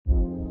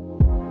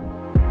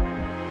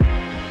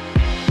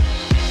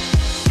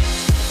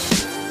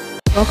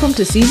Welcome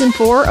to Season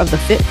 4 of the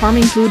Fit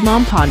Farming Food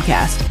Mom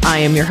podcast. I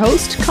am your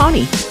host,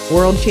 Connie,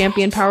 world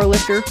champion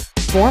powerlifter,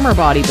 former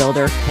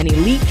bodybuilder, an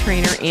elite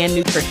trainer, and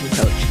nutrition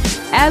coach.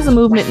 As a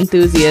movement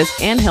enthusiast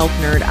and health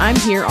nerd, I'm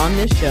here on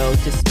this show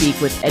to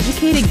speak with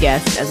educated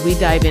guests as we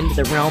dive into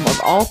the realm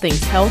of all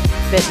things health,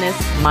 fitness,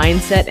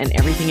 mindset, and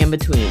everything in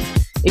between.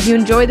 If you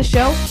enjoy the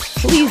show,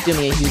 please do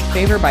me a huge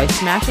favor by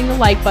smashing the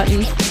like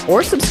button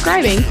or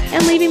subscribing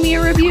and leaving me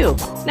a review.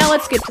 Now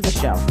let's get to the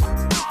show.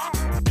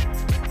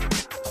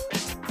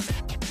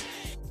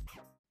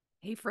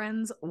 Hey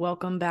friends,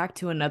 welcome back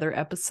to another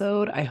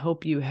episode. I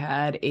hope you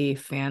had a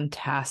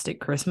fantastic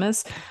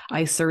Christmas.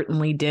 I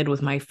certainly did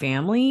with my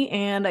family,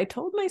 and I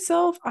told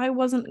myself I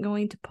wasn't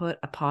going to put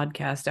a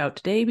podcast out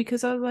today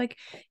because I was like,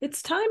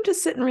 it's time to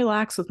sit and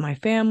relax with my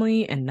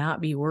family and not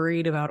be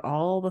worried about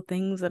all the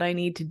things that I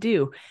need to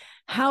do.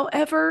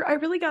 However, I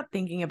really got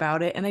thinking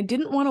about it, and I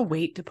didn't want to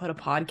wait to put a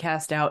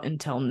podcast out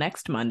until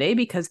next Monday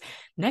because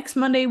next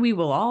Monday we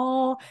will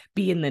all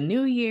be in the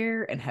new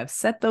year and have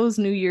set those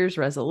New Year's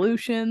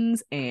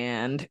resolutions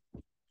and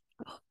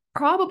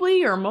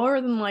probably or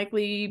more than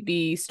likely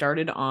be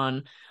started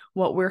on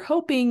what we're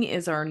hoping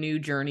is our new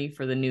journey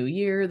for the new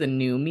year, the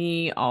new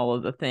me, all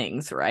of the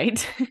things,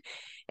 right?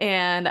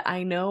 And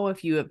I know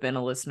if you have been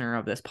a listener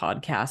of this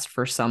podcast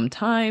for some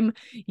time,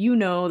 you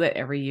know that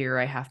every year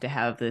I have to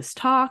have this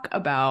talk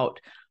about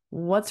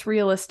what's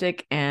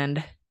realistic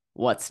and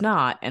what's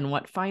not, and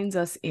what finds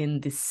us in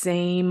the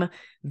same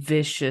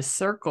vicious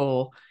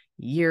circle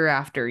year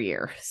after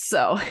year.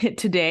 So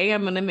today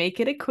I'm going to make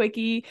it a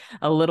quickie,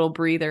 a little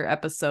breather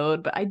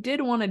episode, but I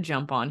did want to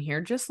jump on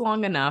here just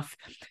long enough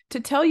to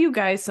tell you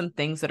guys some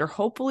things that are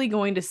hopefully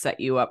going to set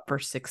you up for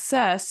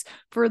success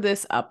for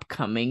this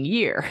upcoming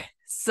year.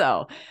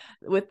 So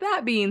with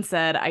that being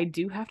said, I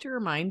do have to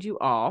remind you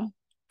all,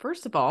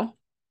 first of all,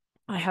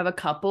 I have a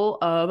couple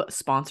of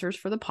sponsors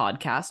for the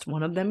podcast.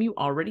 One of them you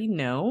already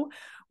know.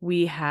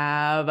 We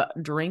have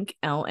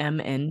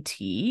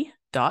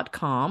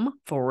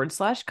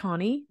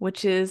drinklmnt.com/Connie,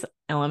 which is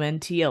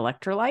LMNT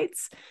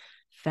electrolytes.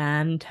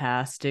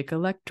 Fantastic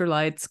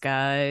electrolytes,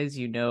 guys.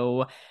 You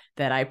know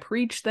that I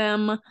preach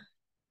them.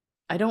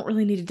 I don't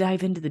really need to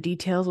dive into the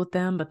details with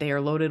them, but they are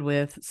loaded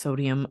with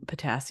sodium,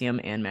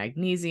 potassium, and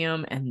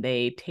magnesium, and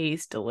they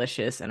taste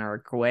delicious and are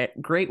a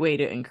great way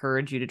to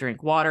encourage you to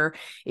drink water.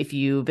 If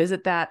you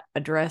visit that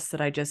address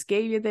that I just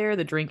gave you there,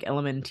 the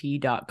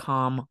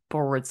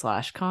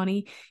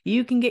drinklmnt.com/Connie,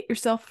 you can get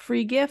yourself a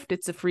free gift.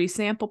 It's a free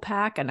sample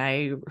pack, and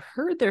I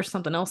heard there's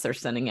something else they're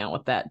sending out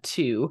with that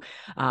too,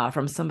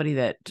 from somebody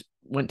that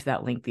went to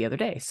that link the other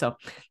day. So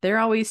they're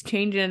always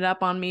changing it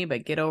up on me,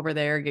 but get over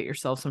there, get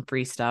yourself some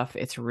free stuff.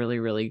 It's really,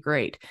 really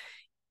great.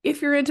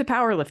 If you're into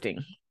powerlifting,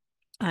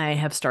 I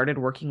have started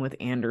working with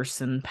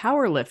Anderson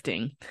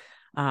Powerlifting.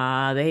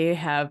 They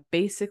have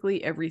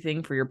basically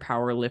everything for your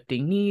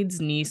powerlifting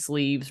needs: knee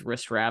sleeves,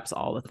 wrist wraps,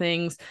 all the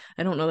things.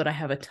 I don't know that I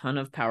have a ton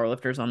of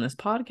powerlifters on this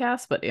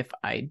podcast, but if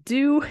I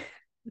do,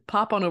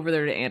 pop on over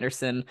there to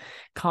Anderson.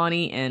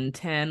 Connie and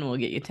 10 will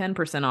get you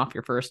 10% off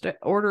your first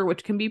order,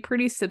 which can be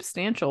pretty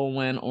substantial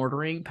when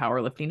ordering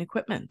powerlifting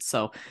equipment.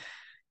 So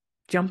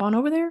jump on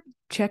over there,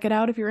 check it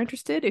out if you're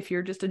interested. If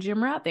you're just a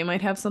gym rat, they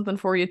might have something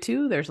for you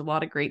too. There's a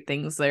lot of great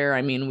things there.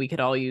 I mean, we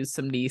could all use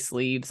some knee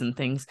sleeves and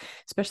things,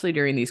 especially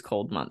during these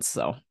cold months.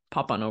 So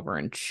pop on over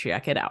and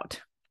check it out.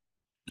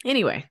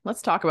 Anyway,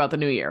 let's talk about the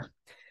new year.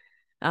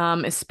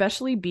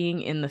 Especially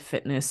being in the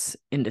fitness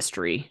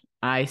industry,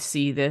 I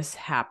see this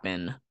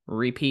happen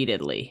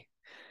repeatedly.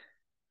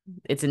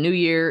 It's a new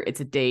year, it's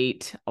a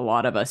date. A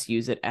lot of us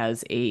use it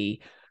as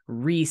a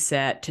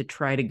reset to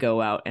try to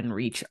go out and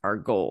reach our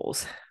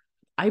goals.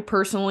 I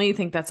personally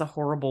think that's a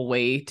horrible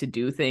way to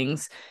do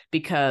things,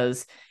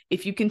 because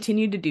if you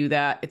continue to do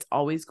that, it's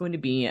always going to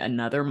be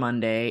another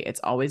Monday.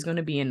 It's always going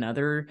to be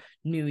another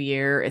new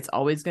year. It's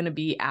always going to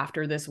be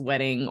after this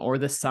wedding or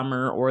the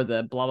summer or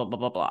the blah, blah, blah,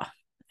 blah, blah.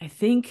 I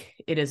think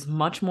it is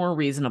much more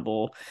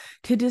reasonable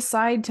to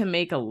decide to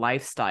make a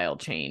lifestyle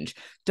change.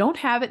 Don't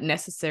have it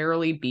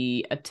necessarily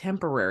be a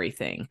temporary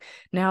thing.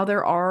 Now,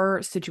 there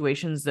are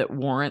situations that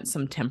warrant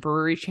some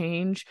temporary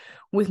change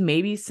with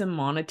maybe some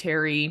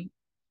monetary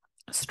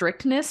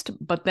strictness,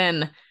 but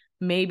then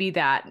maybe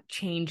that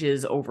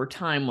changes over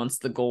time once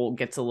the goal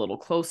gets a little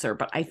closer.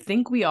 But I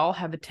think we all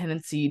have a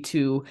tendency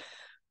to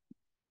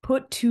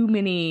put too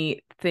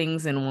many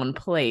things in one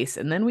place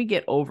and then we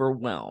get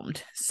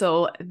overwhelmed.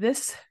 So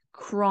this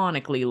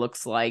chronically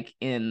looks like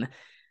in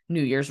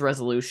New Year's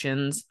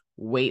resolutions,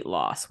 weight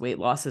loss. Weight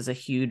loss is a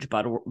huge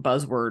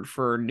buzzword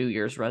for New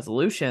Year's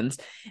resolutions.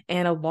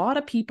 And a lot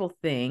of people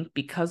think,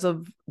 because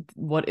of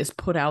what is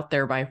put out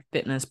there by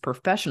fitness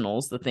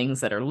professionals, the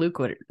things that are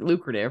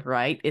lucrative,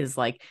 right, is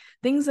like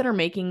things that are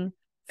making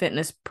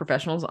fitness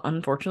professionals,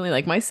 unfortunately,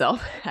 like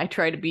myself, I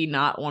try to be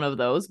not one of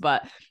those,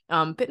 but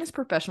fitness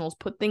professionals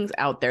put things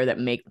out there that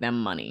make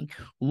them money.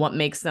 What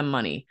makes them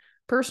money?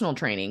 Personal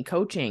training,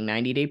 coaching,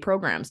 90-day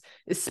programs,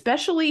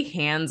 especially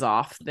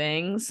hands-off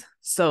things.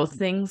 So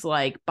things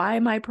like, buy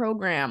my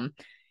program.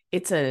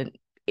 It's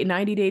a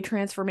 90-day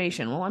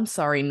transformation. Well, I'm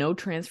sorry, no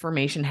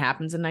transformation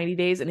happens in 90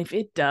 days. And if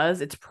it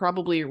does, it's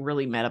probably a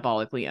really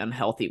metabolically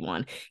unhealthy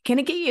one. Can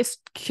it get you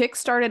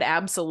kick-started?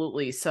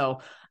 Absolutely. So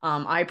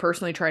I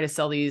personally try to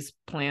sell these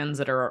plans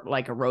that are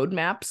like a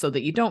roadmap so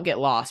that you don't get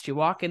lost. You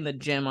walk in the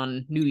gym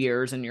on New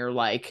Year's and you're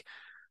like,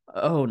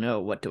 oh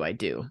no, what do I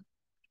do?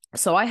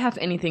 So I have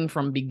anything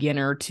from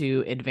beginner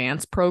to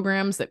advanced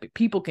programs that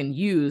people can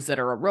use that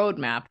are a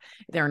roadmap.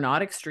 They're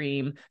not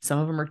extreme. Some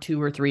of them are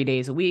 2 or 3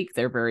 days a week.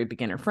 They're very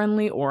beginner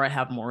friendly, or I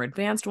have more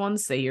advanced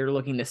ones. Say you're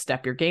looking to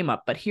step your game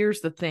up. But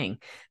here's the thing.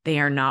 They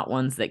are not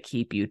ones that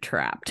keep you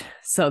trapped.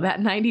 So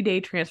that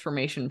 90-day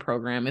transformation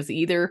program is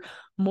either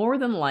more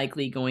than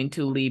likely going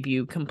to leave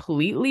you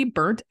completely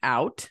burnt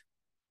out,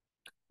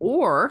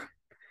 or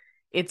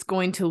it's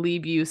going to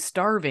leave you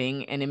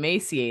starving and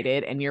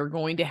emaciated, and you're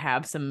going to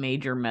have some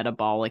major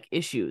metabolic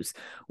issues.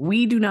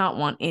 We do not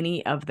want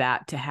any of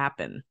that to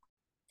happen.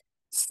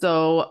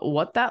 So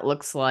what that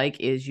looks like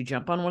is you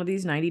jump on one of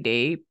these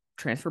 90-day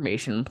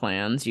transformation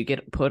plans. You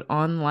get put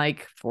on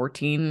like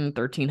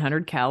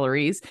 1,300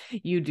 calories.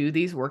 You do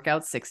these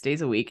workouts 6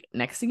 days a week.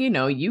 Next thing you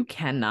know, you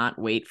cannot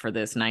wait for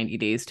this 90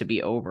 days to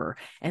be over.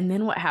 And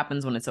then what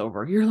happens when it's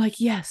over? You're like,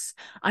 yes,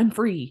 I'm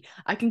free.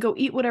 I can go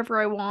eat whatever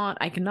I want.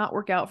 I cannot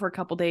work out for a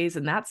couple days.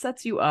 And that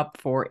sets you up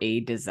for a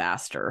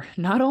disaster.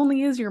 Not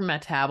only is your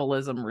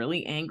metabolism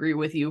really angry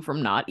with you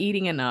from not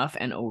eating enough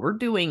and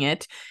overdoing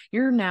it,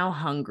 you're now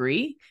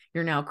hungry.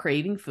 You're now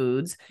craving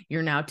foods.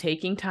 You're now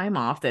taking time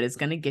off that is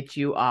going to get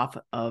you off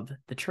of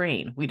the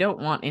train. We don't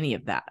want any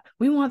of that.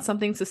 We want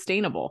something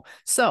sustainable.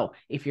 So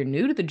if you're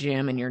new to the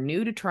gym and you're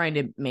new to trying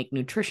to make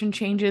nutrition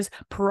changes,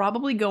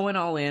 probably going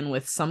all in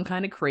with some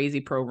kind of crazy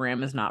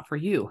program is not for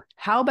you.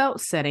 How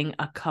about setting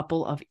a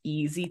couple of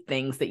easy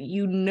things that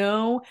you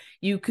know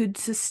you could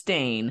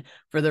sustain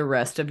for the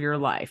rest of your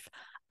life?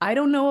 I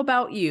don't know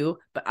about you,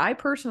 but I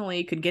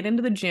personally could get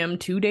into the gym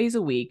 2 days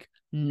a week,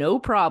 no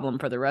problem,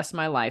 for the rest of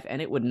my life,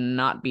 and it would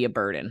not be a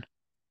burden.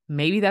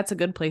 Maybe that's a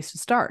good place to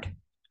start.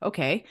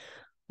 Okay,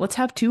 let's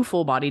have 2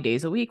 full body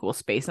days a week. We'll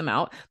space them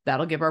out.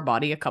 That'll give our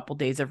body a couple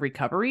days of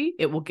recovery.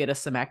 It will get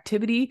us some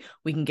activity.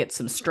 We can get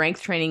some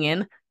strength training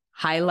in.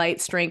 Highlight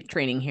strength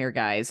training here,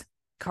 guys.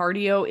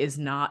 Cardio is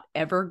not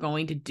ever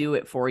going to do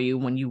it for you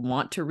when you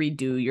want to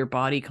redo your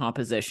body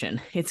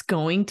composition. It's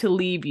going to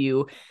leave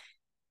you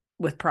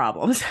with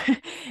problems.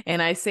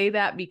 And I say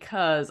that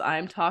because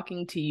I'm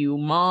talking to you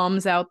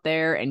moms out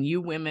there and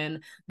you women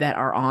that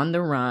are on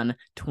the run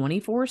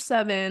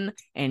 24/7,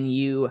 and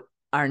you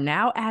are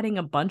now adding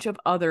a bunch of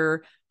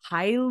other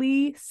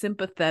highly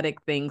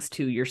sympathetic things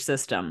to your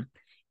system.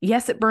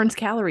 Yes, it burns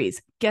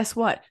calories. Guess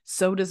what?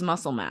 So does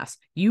muscle mass.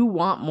 You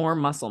want more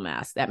muscle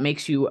mass. That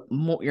makes you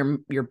more,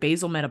 your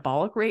basal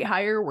metabolic rate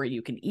higher, where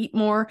you can eat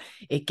more.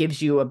 It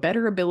gives you a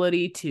better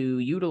ability to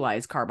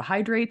utilize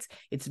carbohydrates.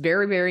 It's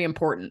very, very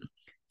important.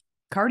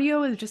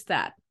 Cardio is just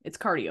that. It's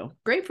cardio.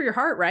 Great for your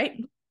heart, right?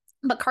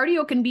 But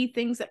cardio can be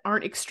things that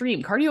aren't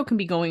extreme. Cardio can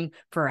be going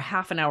for a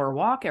half an hour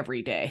walk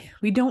every day.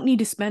 We don't need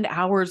to spend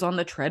hours on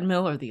the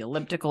treadmill or the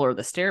elliptical or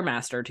the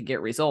Stairmaster to get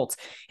results.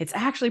 It's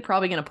actually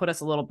probably going to put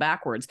us a little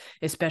backwards,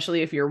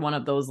 especially if you're one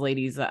of those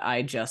ladies that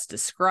I just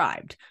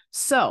described.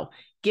 So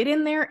get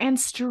in there and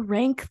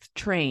strength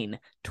train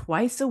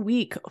twice a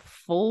week,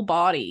 full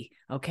body,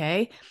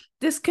 okay?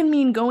 This can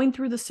mean going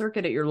through the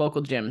circuit at your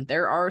local gym.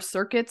 There are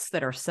circuits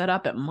that are set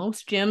up at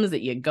most gyms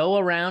that you go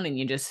around and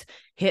you just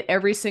hit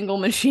every single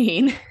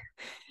machine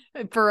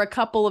for a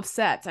couple of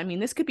sets. I mean,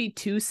 this could be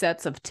 2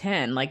 sets of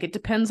 10. Like, it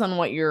depends on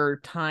what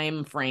your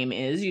time frame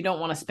is. You don't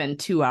want to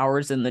spend 2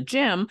 hours in the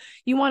gym.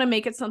 You want to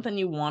make it something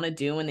you want to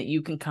do and that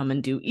you can come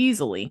and do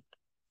easily.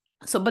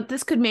 So, but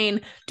this could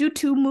mean do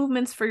 2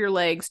 movements for your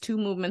legs, 2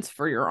 movements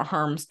for your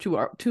arms,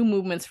 two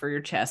movements for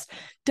your chest.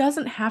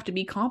 Doesn't have to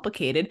be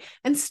complicated,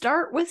 and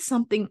start with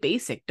something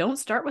basic. Don't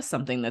start with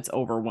something that's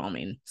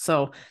overwhelming.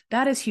 So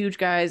that is huge,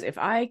 guys. If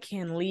I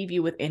can leave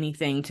you with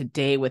anything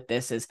today with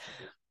this, is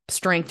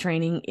strength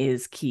training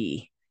is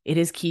key. It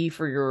is key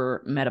for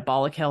your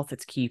metabolic health.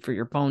 It's key for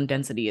your bone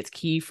density. It's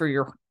key for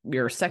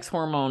your sex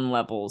hormone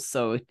levels.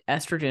 So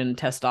estrogen,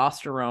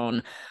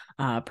 testosterone,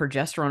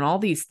 progesterone, all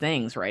these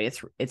things, right?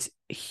 It's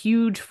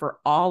huge for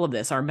all of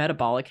this, our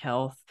metabolic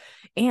health.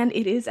 And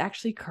it is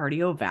actually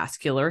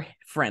cardiovascular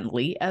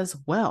friendly as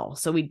well.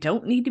 So we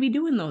don't need to be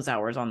doing those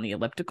hours on the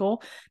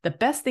elliptical. The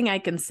best thing I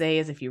can say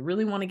is, if you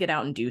really want to get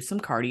out and do some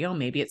cardio,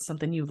 maybe it's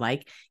something you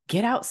like,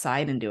 get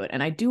outside and do it.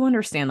 And I do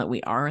understand that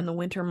we are in the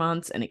winter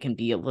months and it can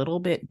be a little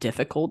bit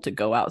difficult to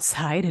go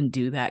outside and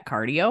do that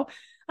cardio.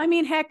 I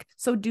mean, heck,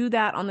 so do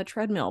that on the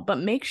treadmill, but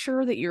make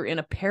sure that you're in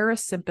a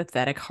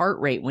parasympathetic heart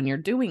rate when you're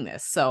doing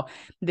this. So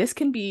this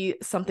can be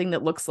something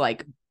that looks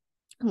like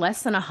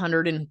less than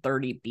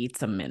 130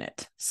 beats a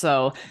minute.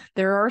 So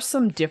there are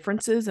some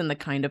differences in the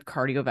kind of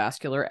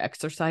cardiovascular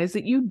exercise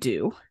that you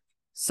do.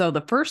 So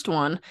the first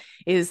one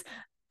is,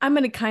 I'm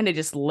going to kind of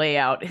just lay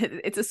out,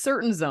 it's a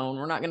certain zone.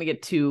 We're not going to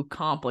get too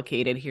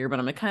complicated here, but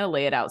I'm going to kind of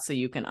lay it out so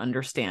you can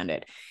understand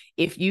it.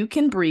 If you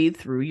can breathe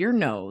through your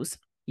nose,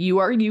 you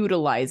are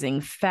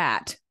utilizing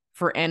fat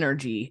for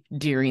energy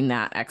during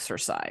that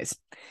exercise.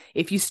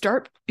 If you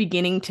start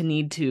beginning to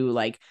need to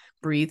like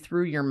breathe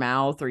through your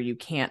mouth or you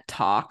can't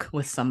talk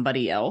with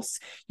somebody else,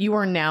 you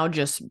are now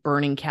just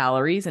burning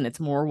calories, and it's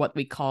more what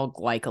we call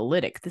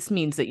glycolytic. This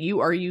means that you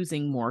are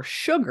using more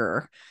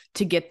sugar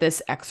to get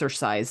this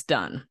exercise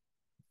done.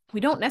 We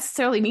don't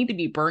necessarily need to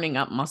be burning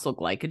up muscle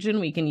glycogen.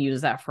 We can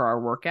use that for our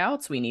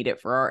workouts. We need it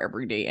for our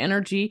everyday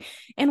energy.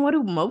 And what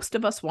do most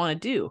of us want to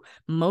do?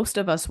 Most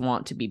of us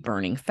want to be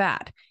burning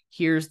fat.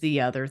 Here's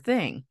the other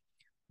thing.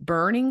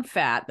 Burning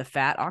fat, the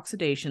fat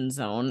oxidation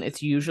zone,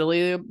 it's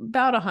usually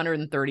about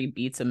 130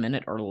 beats a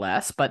minute or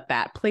less, but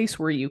that place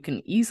where you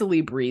can easily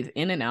breathe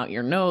in and out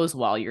your nose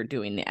while you're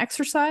doing the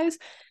exercise,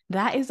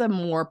 that is a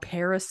more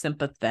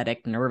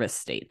parasympathetic nervous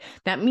state.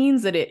 That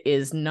means that it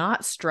is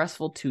not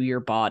stressful to your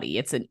body.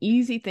 It's an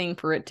easy thing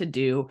for it to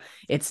do.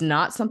 It's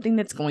not something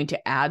that's going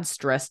to add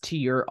stress to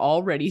your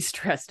already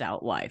stressed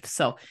out life.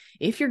 So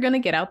if you're going to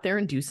get out there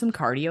and do some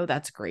cardio,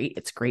 that's great.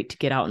 It's great to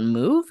get out and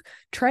move.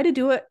 Try to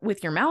do it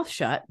with your mouth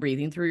shut,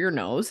 breathing through your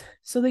nose,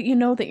 so that you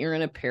know that you're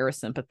in a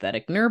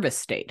parasympathetic nervous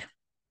state.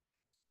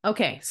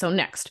 Okay, so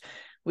next,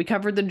 we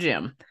covered the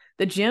gym.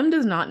 The gym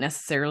does not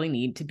necessarily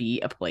need to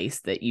be a place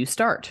that you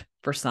start.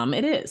 For some,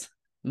 it is.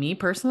 Me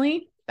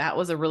personally, that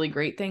was a really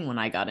great thing when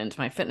I got into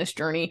my fitness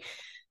journey.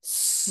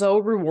 So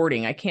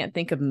rewarding. I can't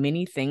think of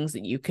many things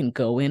that you can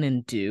go in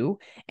and do,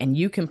 and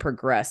you can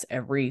progress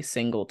every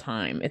single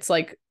time.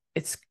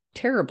 It's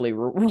terribly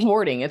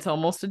rewarding. It's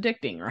almost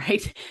addicting,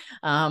 right?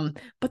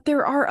 But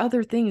there are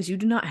other things. You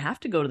do not have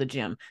to go to the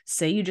gym.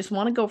 Say you just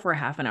want to go for a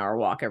half an hour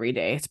walk every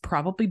day. It's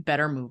probably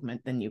better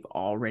movement than you've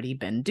already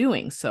been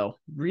doing. So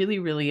really,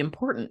 really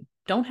important.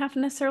 Don't have to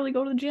necessarily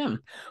go to the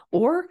gym,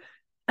 or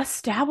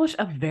establish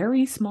a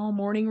very small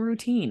morning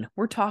routine.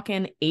 We're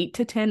talking 8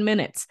 to 10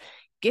 minutes.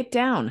 Get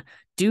down,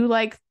 do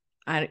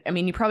I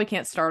mean, you probably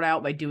can't start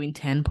out by doing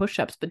 10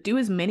 push-ups, but do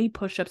as many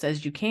push-ups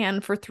as you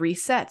can for 3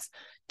 sets.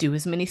 Do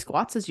as many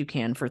squats as you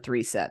can for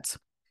 3 sets.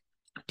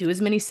 Do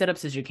as many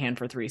sit-ups as you can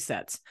for 3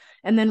 sets.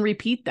 And then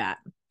repeat that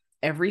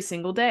every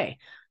single day.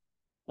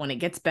 When it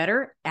gets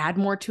better, add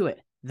more to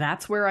it.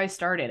 That's where I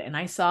started, and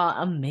I saw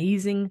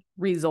amazing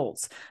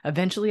results.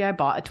 Eventually, I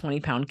bought a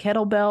 20-pound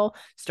kettlebell,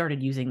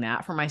 started using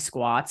that for my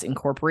squats,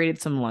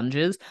 incorporated some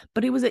lunges,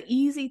 but it was an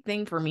easy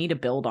thing for me to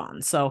build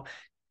on. So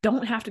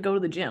don't have to go to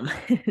the gym.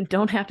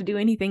 Don't have to do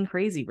anything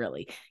crazy,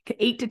 really.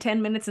 8 to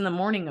 10 minutes in the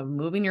morning of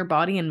moving your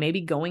body and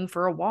maybe going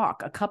for a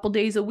walk a couple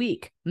days a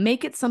week.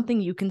 Make it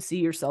something you can see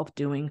yourself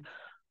doing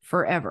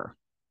forever.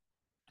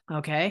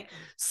 Okay,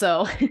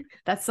 so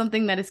that's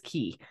something that is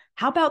key.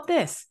 How about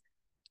this?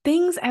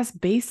 Things as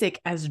basic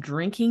as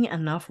drinking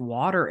enough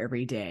water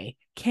every day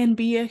can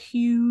be a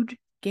huge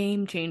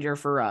game changer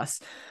for us.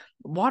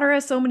 Water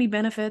has so many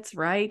benefits,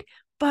 right?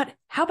 But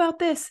how about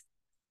this?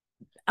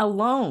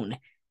 Alone,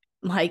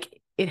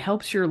 it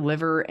helps your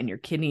liver and your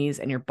kidneys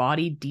and your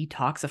body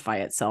detoxify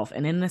itself.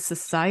 And in a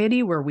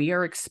society where we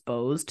are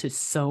exposed to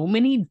so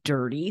many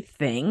dirty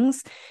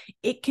things,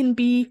 it can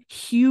be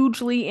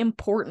hugely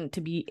important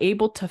to be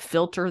able to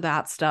filter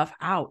that stuff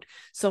out.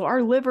 So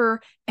our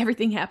liver,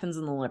 everything happens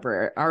in the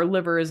liver. Our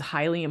liver is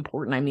highly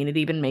important. I mean, it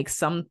even makes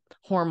some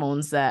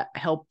hormones that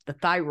help the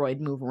thyroid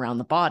move around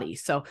the body.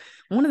 So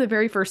one of the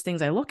very first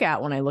things I look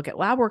at when I look at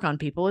lab work on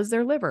people is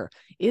their liver.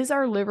 Is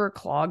our liver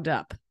clogged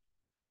up?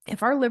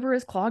 If our liver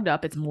is clogged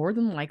up, it's more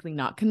than likely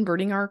not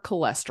converting our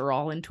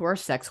cholesterol into our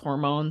sex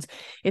hormones.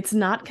 It's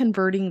not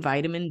converting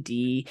vitamin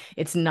D.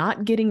 It's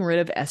not getting rid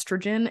of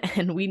estrogen.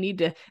 And we need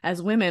to,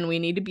 as women, we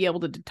need to be able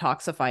to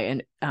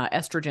detoxify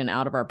estrogen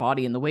out of our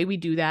body. And the way we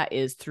do that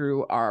is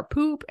through our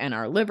poop and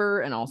our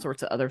liver and all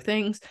sorts of other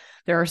things.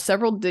 There are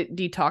several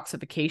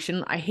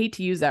detoxification. I hate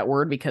to use that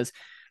word because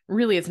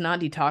really it's not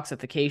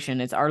detoxification.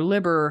 It's our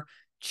liver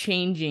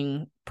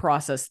changing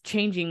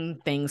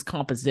things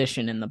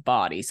composition in the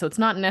body. So it's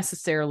not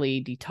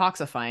necessarily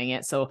detoxifying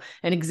it. So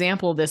an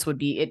example of this would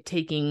be it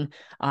taking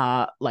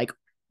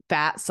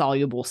fat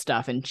soluble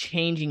stuff and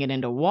changing it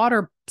into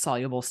water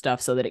soluble stuff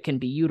so that it can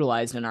be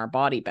utilized in our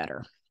body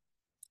better.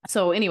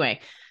 So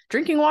anyway,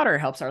 drinking water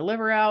helps our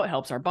liver out,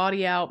 helps our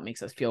body out,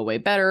 makes us feel way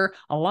better.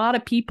 A lot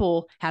of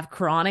people have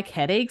chronic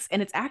headaches,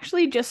 and it's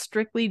actually just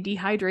strictly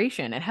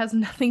dehydration. It has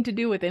nothing to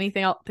do with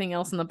anything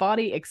else in the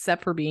body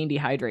except for being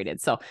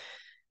dehydrated. So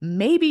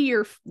maybe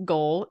your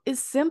goal is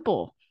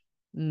simple.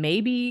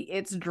 Maybe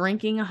it's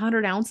drinking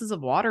 100 ounces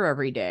of water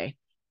every day.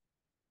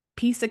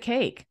 Piece of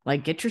cake.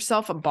 Get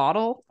yourself a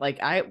bottle.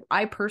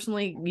 I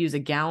personally use a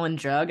gallon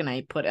jug and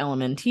I put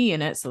LMNT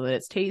in it so that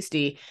it's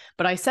tasty,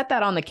 but I set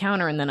that on the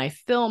counter and then I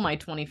fill my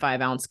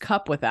 25-ounce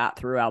cup with that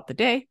throughout the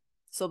day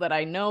so that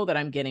I know that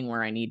I'm getting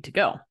where I need to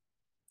go.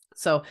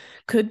 So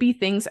could be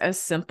things as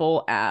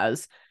simple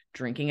as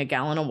drinking a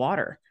gallon of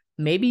water.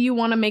 Maybe you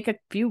want to make a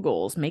few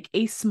goals, make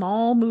a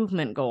small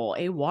movement goal,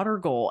 a water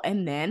goal,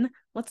 and then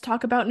let's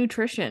talk about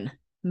nutrition.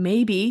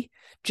 maybe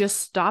just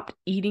stop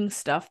eating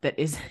stuff that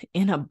is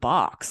in a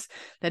box.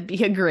 That'd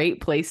be a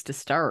great place to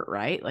start,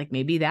 right? Like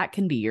maybe that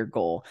can be your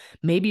goal.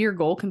 Maybe your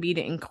goal can be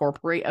to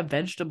incorporate a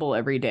vegetable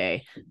every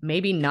day.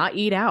 Maybe not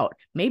eat out.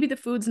 Maybe the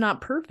food's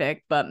not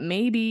perfect, but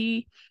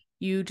maybe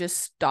you just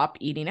stop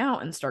eating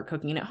out and start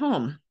cooking at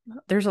home.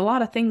 There's a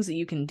lot of things that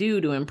you can do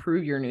to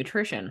improve your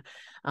nutrition.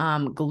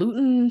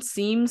 Gluten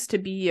seems to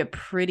be a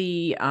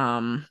pretty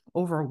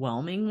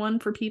overwhelming one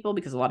for people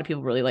because a lot of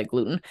people really like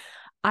gluten.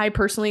 I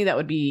personally, that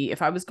would be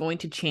if I was going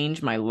to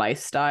change my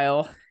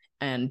lifestyle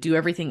and do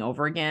everything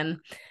over again,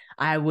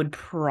 I would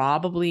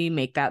probably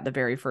make that the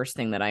very first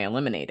thing that I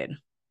eliminated.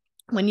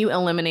 When you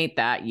eliminate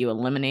that, you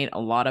eliminate a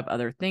lot of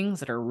other things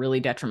that are really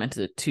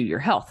detrimental to your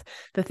health.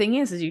 The thing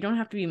is you don't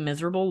have to be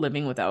miserable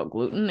living without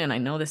gluten. And I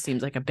know this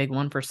seems like a big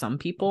one for some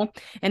people.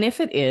 And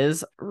if it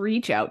is,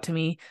 reach out to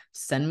me,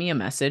 send me a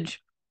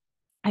message.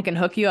 I can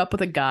hook you up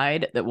with a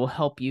guide that will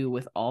help you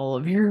with all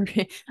of your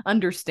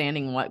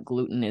understanding what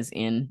gluten is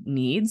in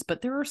needs.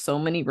 But there are so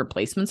many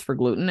replacements for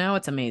gluten now.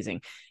 It's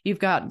amazing. You've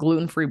got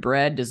gluten-free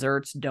bread,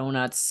 desserts,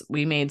 donuts.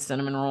 We made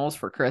cinnamon rolls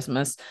for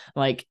Christmas.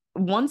 Like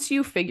once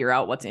you figure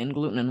out what's in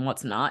gluten and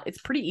what's not, it's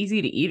pretty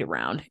easy to eat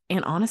around.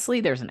 And honestly,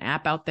 there's an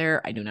app out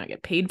there. I do not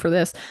get paid for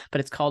this,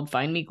 but it's called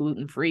Find Me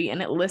Gluten Free.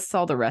 And it lists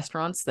all the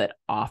restaurants that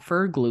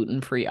offer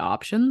gluten-free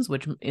options,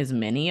 which is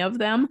many of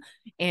them.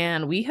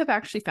 And we have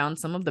actually found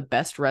some of the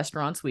best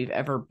restaurants we've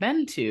ever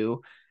been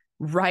to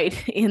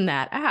right in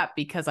that app,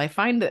 because I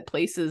find that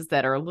places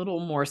that are a little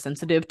more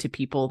sensitive to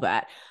people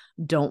that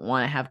don't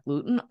want to have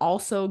gluten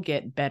also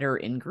get better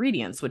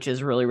ingredients, which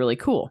is really, really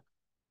cool.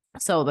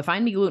 So the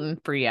Find Me Gluten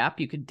Free app,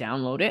 you could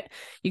download it.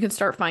 You can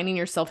start finding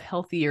yourself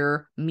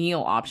healthier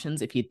meal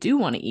options if you do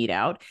want to eat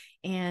out.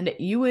 And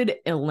you would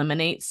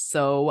eliminate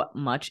so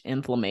much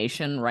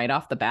inflammation right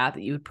off the bat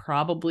that you would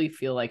probably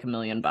feel like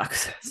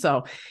 $1,000,000.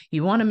 So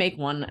you want to make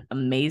one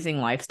amazing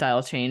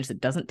lifestyle change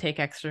that doesn't take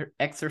extra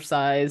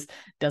exercise,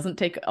 doesn't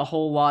take a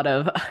whole lot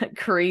of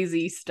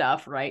crazy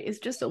stuff, right? It's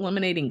just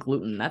eliminating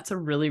gluten. That's a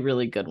really,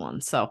 really good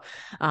one. So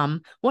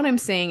what I'm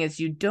saying is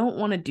you don't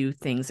want to do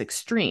things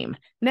extreme.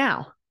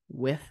 Now,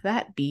 with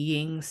that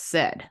being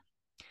said,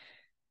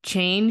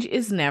 change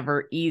is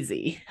never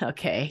easy,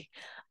 okay?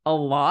 A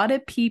lot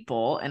of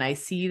people, and I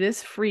see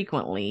this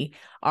frequently,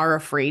 are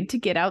afraid to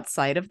get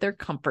outside of their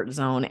comfort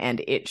zone,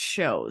 and it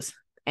shows.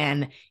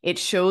 And it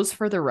shows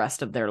for the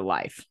rest of their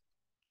life.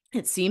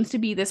 It seems to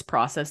be this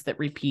process that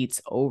repeats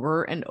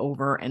over and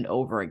over and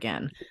over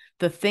again.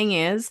 The thing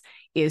is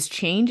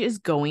change is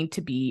going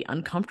to be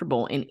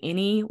uncomfortable in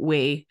any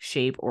way,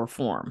 shape, or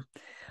form.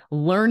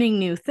 Learning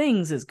new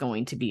things is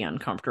going to be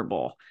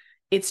uncomfortable.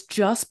 It's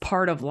just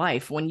part of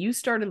life. When you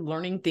started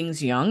learning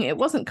things young, it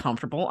wasn't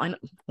comfortable.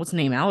 Let's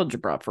name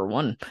algebra for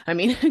one. I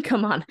mean,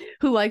 come on,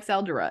 who likes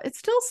algebra? It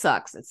still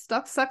sucks. It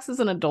sucks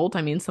as an adult.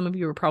 I mean, some of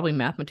you are probably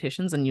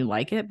mathematicians and you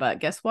like it, but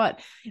guess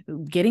what?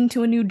 Getting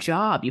to a new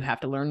job, you have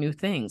to learn new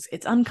things.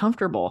 It's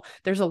uncomfortable.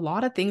 There's a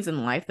lot of things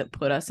in life that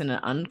put us in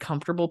an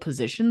uncomfortable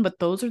position, but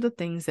those are the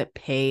things that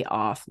pay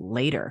off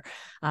later.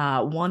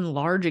 One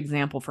large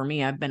example for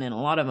me, I've been in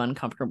a lot of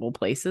uncomfortable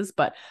places,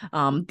 but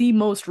the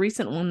most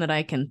recent one that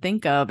I can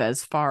think of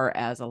as far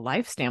as a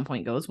life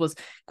standpoint goes was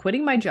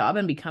quitting my job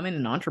and becoming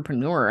an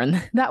entrepreneur.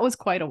 And that was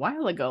quite a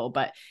while ago,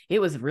 but it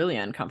was really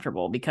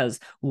uncomfortable because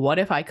what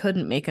if I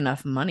couldn't make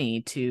enough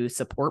money to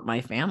support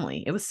my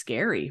family? It was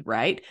scary,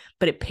 right?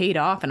 But it paid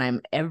off and I'm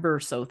ever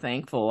so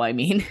thankful. I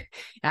mean,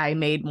 I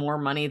made more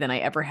money than I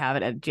ever have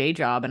at a J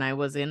job, and I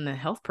was in the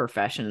health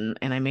profession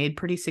and I made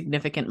pretty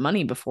significant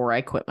money before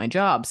I quit my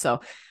job.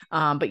 So,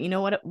 but you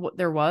know what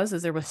there was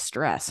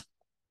stress.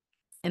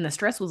 And the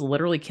stress was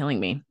literally killing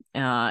me.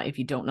 If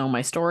you don't know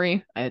my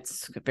story,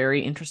 it's a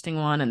very interesting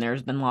one. And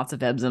there's been lots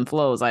of ebbs and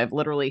flows. I've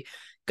literally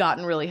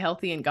gotten really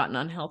healthy and gotten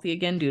unhealthy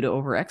again due to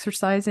over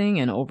exercising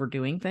and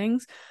overdoing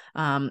things.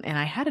 And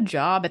I had a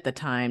job at the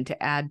time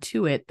to add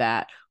to it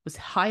that was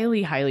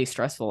highly, highly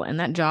stressful. And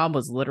that job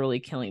was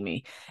literally killing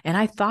me. And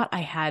I thought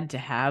I had to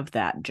have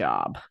that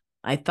job.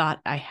 I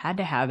thought I had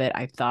to have it.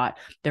 I thought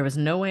there was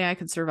no way I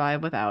could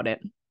survive without it.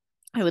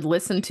 I would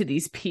listen to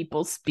these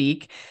people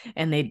speak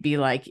and they'd be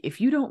like, if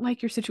you don't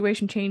like your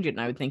situation, change it. And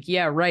I would think,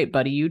 yeah, right,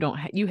 buddy,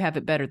 you have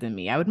it better than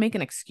me. I would make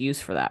an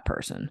excuse for that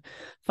person.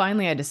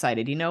 Finally, I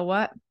decided, you know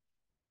what?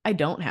 I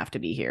don't have to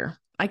be here.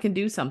 I can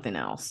do something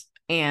else.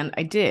 And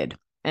I did.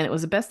 And it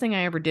was the best thing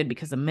I ever did,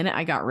 because the minute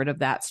I got rid of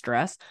that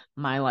stress,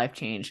 my life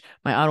changed.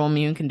 My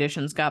autoimmune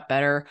conditions got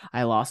better.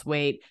 I lost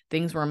weight.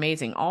 Things were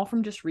amazing, all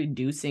from just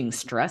reducing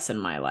stress in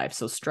my life.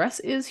 So stress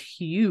is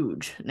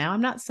huge. Now,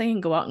 I'm not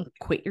saying go out and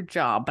quit your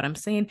job, but I'm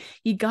saying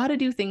you got to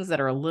do things that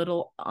are a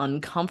little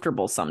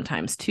uncomfortable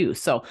sometimes too.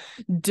 So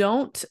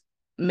don't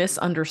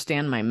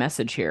misunderstand my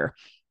message here.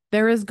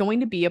 There is going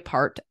to be a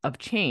part of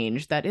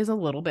change that is a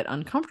little bit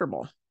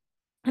uncomfortable.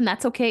 And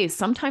that's okay.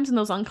 Sometimes in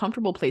those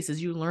uncomfortable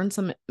places, you learn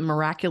some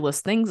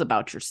miraculous things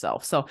about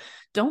yourself. So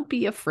don't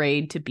be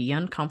afraid to be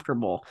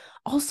uncomfortable.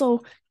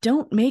 Also,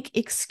 don't make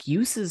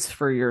excuses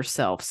for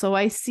yourself. So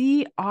I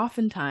see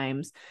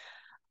oftentimes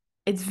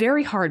it's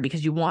very hard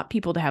because you want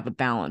people to have a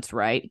balance,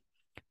 right?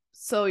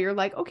 So you're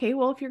like, okay,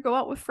 well, if you go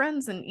out with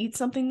friends and eat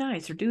something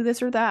nice or do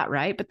this or that,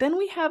 right? But then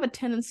we have a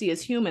tendency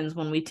as humans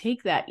when we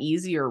take that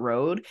easier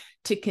road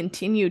to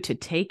continue to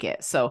take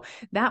it. So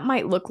that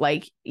might look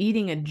like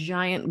eating a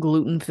giant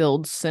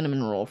gluten-filled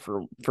cinnamon roll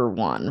for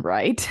one,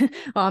 right?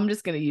 Well, I'm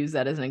just going to use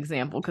that as an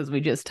example because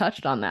we just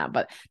touched on that.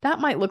 But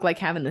that might look like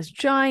having this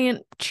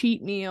giant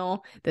cheat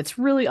meal that's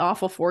really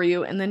awful for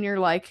you. And then you're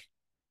like,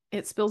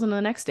 it spills into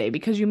the next day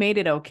because you made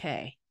it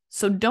okay.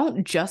 So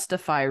don't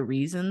justify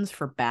reasons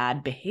for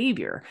bad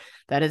behavior.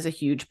 That is a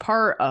huge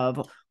part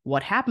of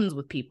what happens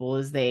with people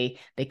is they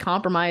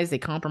compromise,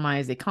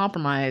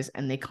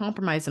 and they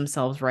compromise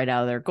themselves right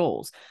out of their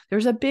goals.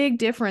 There's a big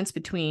difference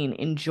between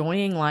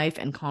enjoying life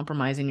and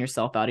compromising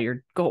yourself out of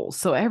your goals.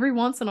 So every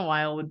once in a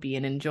while would be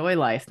an enjoy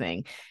life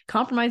thing.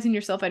 Compromising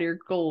yourself out of your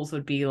goals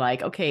would be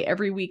like, okay,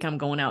 every week I'm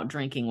going out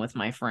drinking with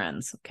my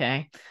friends.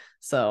 Okay.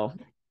 So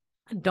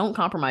don't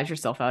compromise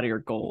yourself out of your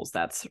goals.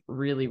 That's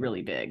really,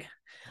 really big.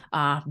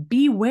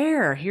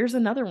 Beware. Here's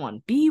another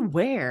one.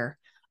 Beware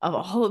of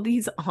all of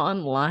these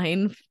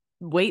online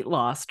weight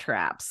loss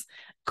traps.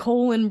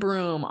 Colin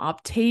Broom,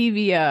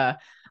 Optavia,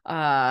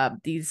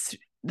 these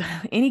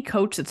any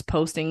coach that's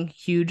posting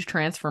huge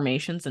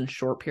transformations in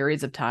short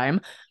periods of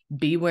time,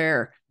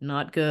 beware,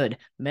 not good.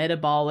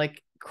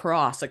 Metabolic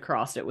cross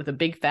across it with a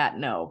big fat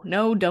no.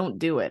 No, don't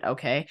do it,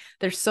 okay?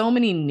 There's so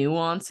many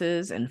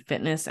nuances in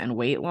fitness and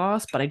weight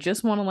loss, but I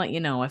just want to let you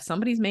know, if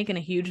somebody's making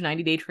a huge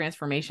 90-day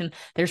transformation,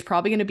 there's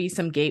probably going to be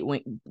some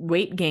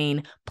weight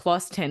gain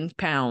plus 10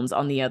 pounds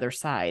on the other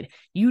side.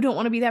 You don't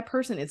want to be that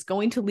person. It's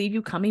going to leave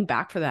you coming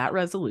back for that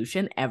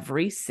resolution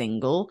every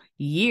single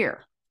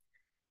year,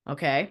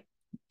 okay?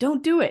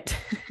 Don't do it.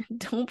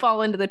 Don't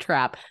fall into the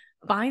trap.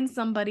 Find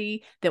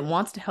somebody that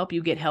wants to help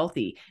you get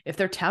healthy. If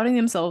they're touting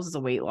themselves as a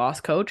weight loss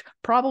coach,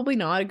 probably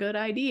not a good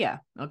idea,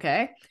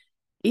 okay?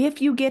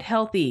 If you get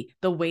healthy,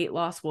 the weight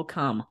loss will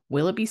come.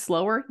 Will it be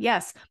slower?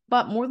 Yes,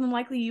 but more than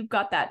likely you've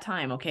got that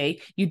time,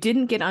 okay? You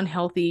didn't get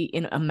unhealthy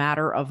in a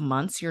matter of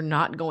months. You're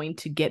not going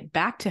to get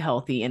back to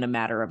healthy in a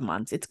matter of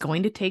months. It's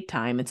going to take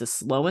time. It's a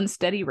slow and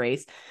steady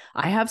race.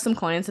 I have some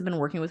clients that have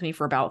been working with me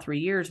for about 3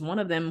 years, one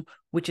of them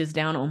which is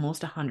down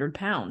almost 100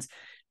 pounds.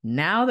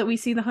 Now that we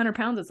see the 100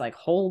 pounds, it's like,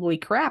 holy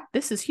crap,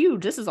 this is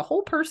huge. This is a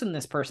whole person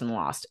this person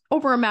lost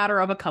over a matter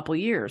of a couple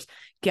years.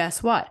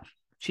 Guess what?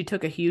 She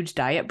took a huge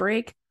diet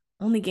break,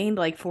 only gained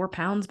like 4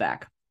 pounds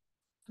back.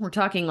 We're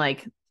talking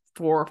like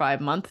 4 or 5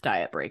 month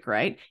diet break,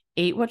 right?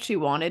 Ate what she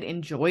wanted,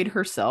 enjoyed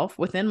herself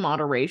within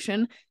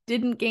moderation,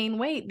 didn't gain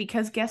weight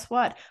because guess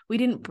what? We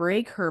didn't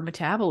break her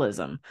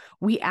metabolism.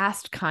 We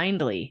asked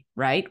kindly,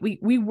 right?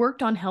 We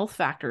worked on health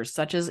factors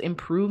such as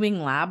improving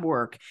lab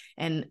work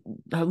and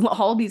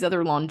all these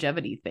other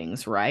longevity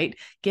things, right?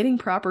 Getting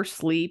proper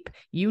sleep,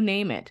 you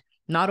name it.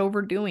 Not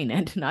overdoing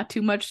it, not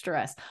too much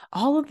stress.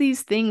 All of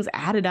these things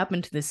added up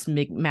into this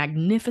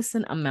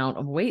magnificent amount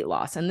of weight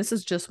loss. And this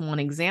is just one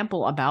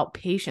example about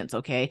patience,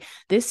 okay?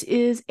 This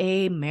is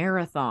a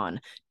marathon.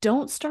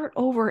 Don't start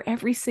over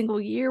every single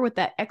year with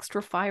that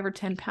extra 5 or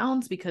 10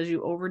 pounds because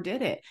you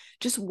overdid it.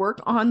 Just work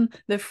on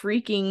the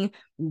freaking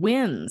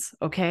wins,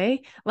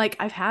 okay? Like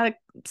I've had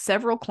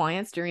several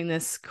clients during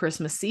this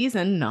Christmas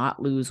season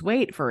not lose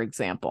weight, for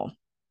example.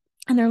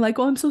 And they're like,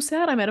 oh, I'm so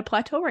sad. I'm at a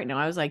plateau right now.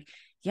 I was like,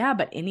 yeah,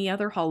 but any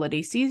other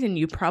holiday season,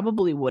 you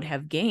probably would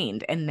have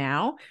gained. And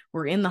now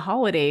we're in the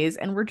holidays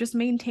and we're just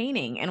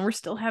maintaining and we're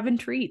still having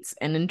treats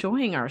and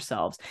enjoying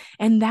ourselves.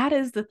 And that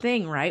is the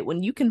thing, right?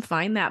 When you can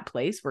find that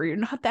place where you're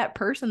not that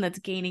person that's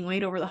gaining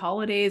weight over the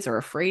holidays or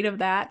afraid of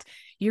that,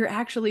 you're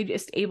actually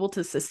just able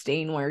to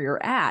sustain where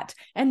you're at.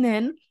 And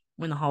then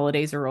when the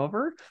holidays are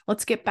over,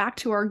 let's get back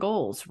to our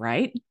goals,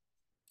 right?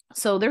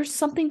 So there's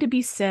something to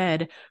be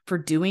said for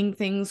doing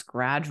things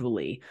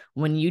gradually.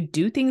 When you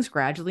do things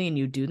gradually and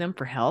you do them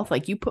for health,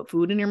 like you put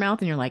food in your mouth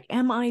and you're like,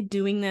 am I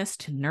doing this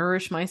to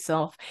nourish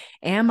myself?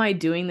 Am I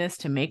doing this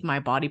to make my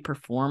body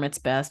perform its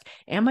best?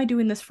 Am I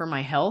doing this for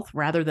my health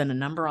rather than a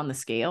number on the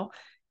scale?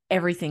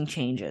 Everything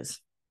changes.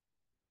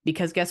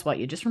 Because guess what?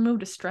 You just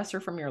removed a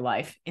stressor from your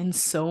life in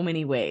so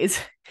many ways.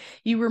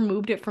 You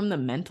removed it from the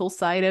mental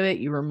side of it.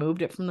 You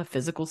removed it from the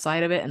physical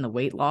side of it and the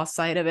weight loss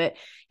side of it.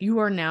 You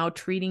are now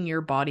treating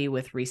your body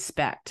with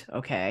respect.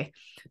 Okay.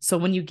 So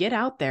when you get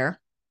out there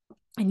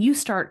and you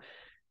start,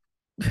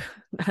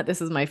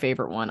 this is my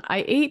favorite one.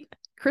 I ate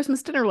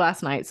Christmas dinner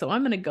last night, so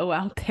I'm going to go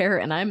out there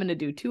and I'm going to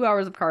do 2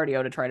 hours of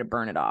cardio to try to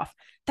burn it off.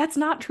 That's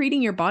not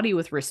treating your body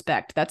with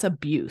respect. That's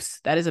abuse.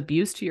 That is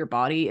abuse to your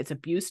body. It's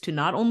abuse to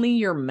not only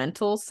your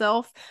mental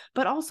self,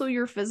 but also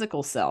your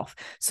physical self.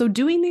 So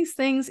doing these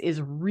things is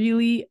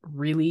really,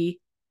 really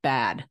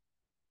bad.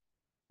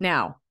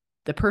 Now,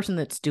 the person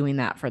that's doing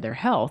that for their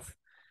health,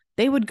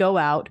 they would go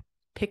out,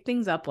 pick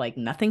things up like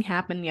nothing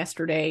happened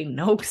yesterday,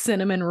 no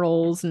cinnamon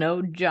rolls,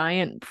 no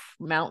giant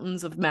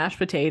mountains of mashed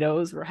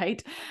potatoes,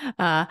 right?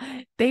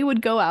 They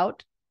would go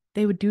out,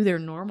 they would do their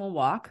normal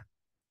walk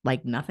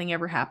like nothing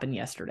ever happened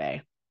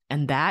yesterday.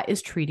 And that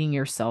is treating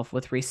yourself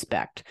with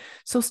respect.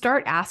 So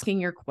start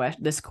asking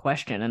this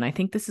question. And I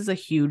think this is a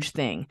huge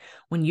thing.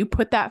 When you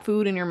put that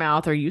food in your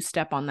mouth or you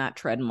step on that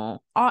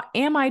treadmill,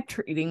 am I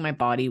treating my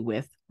body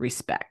with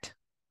respect?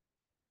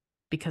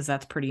 Because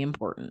that's pretty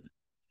important.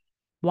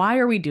 Why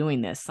are we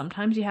doing this?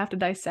 Sometimes you have to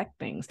dissect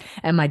things.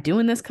 Am I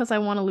doing this because I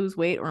want to lose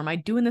weight, or am I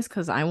doing this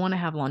because I want to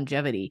have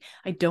longevity?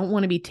 I don't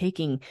want to be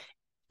taking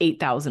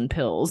 8,000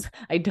 pills.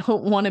 I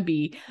don't want to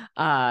be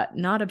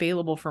not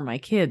available for my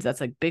kids.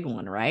 That's a big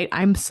one, right?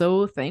 I'm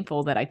so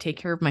thankful that I take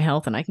care of my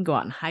health and I can go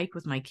out and hike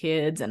with my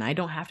kids and I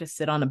don't have to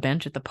sit on a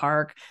bench at the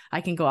park.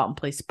 I can go out and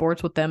play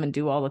sports with them and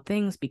do all the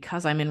things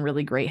because I'm in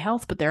really great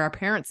health. But there are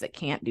parents that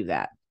can't do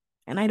that.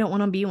 And I don't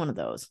want to be one of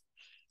those.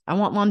 I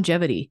want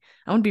longevity.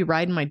 I want to be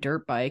riding my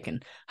dirt bike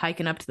and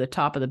hiking up to the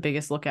top of the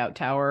biggest lookout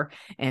tower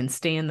and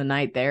staying the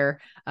night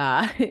there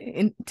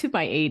into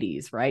my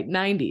 80s, right?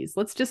 90s.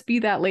 Let's just be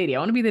that lady. I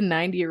want to be the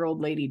 90-year-old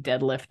lady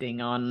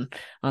deadlifting on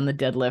the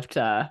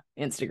deadlift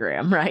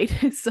Instagram, right?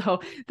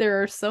 So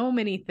there are so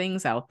many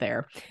things out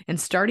there. And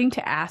starting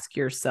to ask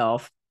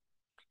yourself,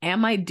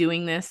 am I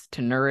doing this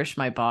to nourish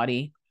my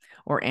body,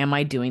 or am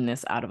I doing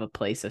this out of a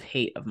place of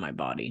hate of my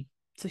body?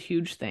 It's a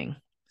huge thing.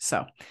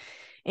 So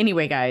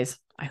anyway, guys,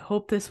 I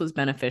hope this was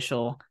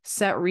beneficial.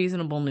 Set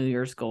reasonable New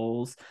Year's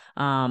goals.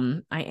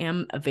 I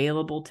am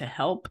available to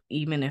help,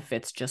 even if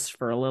it's just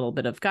for a little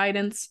bit of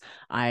guidance.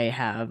 I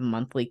have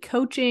monthly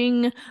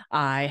coaching.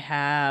 I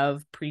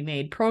have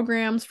pre-made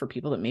programs for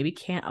people that maybe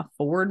can't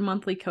afford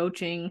monthly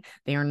coaching.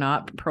 They are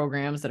not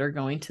programs that are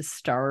going to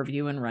starve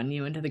you and run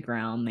you into the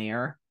ground. They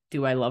are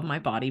Do I Love My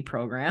Body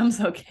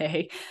programs.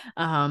 Okay.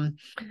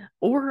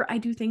 Or I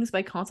do things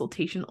by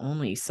consultation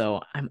only. So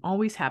I'm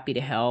always happy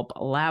to help.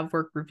 Lab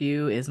work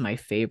review is my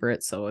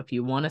favorite. So if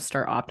you want to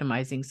start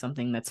optimizing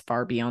something that's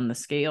far beyond the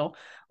scale,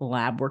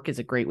 lab work is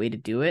a great way to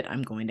do it.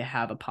 I'm going to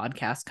have a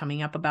podcast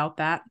coming up about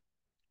that.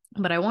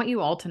 But I want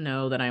you all to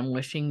know that I'm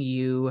wishing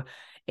you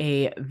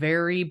a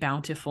very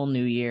bountiful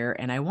new year,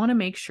 and I want to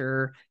make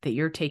sure that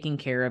you're taking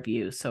care of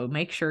you. So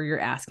make sure you're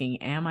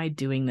asking, am I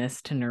doing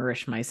this to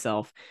nourish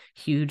myself?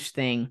 Huge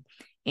thing.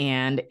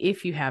 And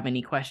if you have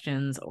any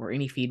questions or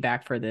any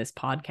feedback for this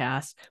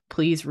podcast,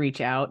 please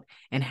reach out,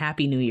 and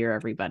Happy New Year,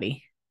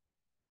 everybody.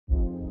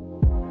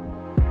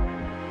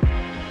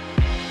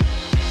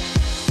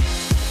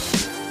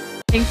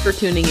 Thanks for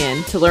tuning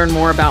in. To learn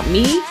more about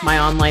me, my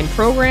online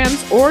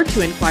programs, or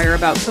to inquire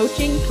about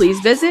coaching, please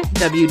visit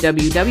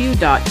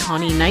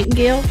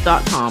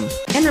www.connienightingale.com.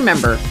 And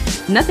remember,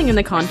 nothing in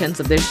the contents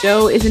of this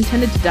show is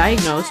intended to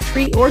diagnose,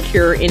 treat, or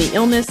cure any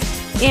illness,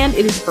 and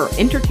it is for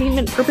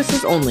entertainment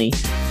purposes only.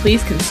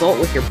 Please consult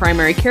with your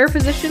primary care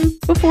physician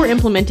before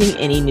implementing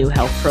any new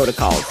health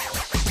protocols.